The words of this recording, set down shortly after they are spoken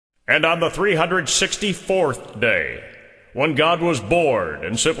And on the 364th day, when God was bored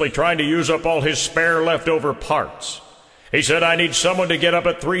and simply trying to use up all his spare leftover parts, he said, I need someone to get up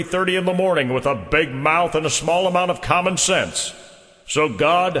at 3:30 in the morning with a big mouth and a small amount of common sense. So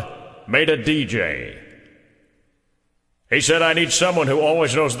God made a DJ. He said, I need someone who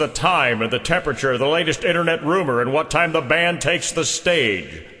always knows the time and the temperature, the latest internet rumor, and what time the band takes the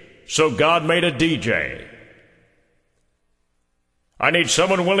stage. So God made a DJ. I need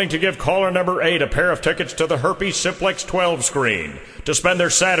someone willing to give caller number 8 a pair of tickets to the Herpes Simplex 12 screen, to spend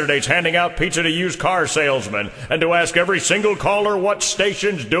their Saturdays handing out pizza to used car salesmen, and to ask every single caller what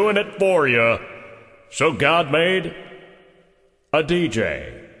station's doing it for you. So God made a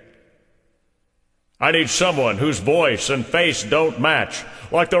DJ. I need someone whose voice and face don't match,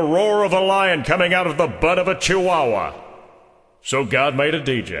 like the roar of a lion coming out of the butt of a chihuahua. So God made a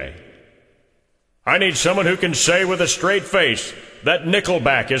DJ. I need someone who can say with a straight face that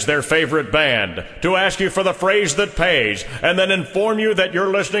Nickelback is their favorite band, to ask you for the phrase that pays, and then inform you that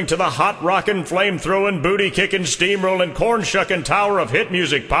you're listening to the hot rockin', flame-throwing, booty-kicking, steam-rolling, corn-shucking tower of hit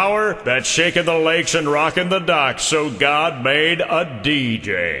music power that's shaking the lakes and rocking the docks. So God made a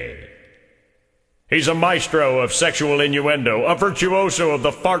DJ. He's a maestro of sexual innuendo, a virtuoso of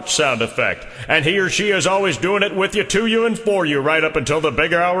the fart sound effect, and he or she is always doing it with you, to you, and for you, right up until the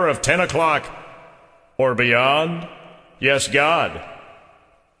big hour of 10 o'clock or beyond. Yes, God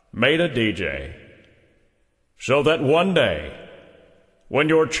made a DJ so that one day, when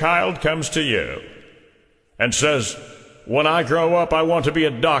your child comes to you and says, when I grow up, I want to be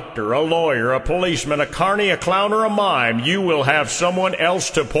a doctor, a lawyer, a policeman, a carny, a clown, or a mime, you will have someone else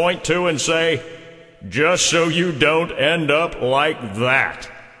to point to and say, just so you don't end up like that.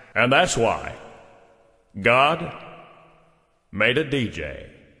 And that's why God made a DJ.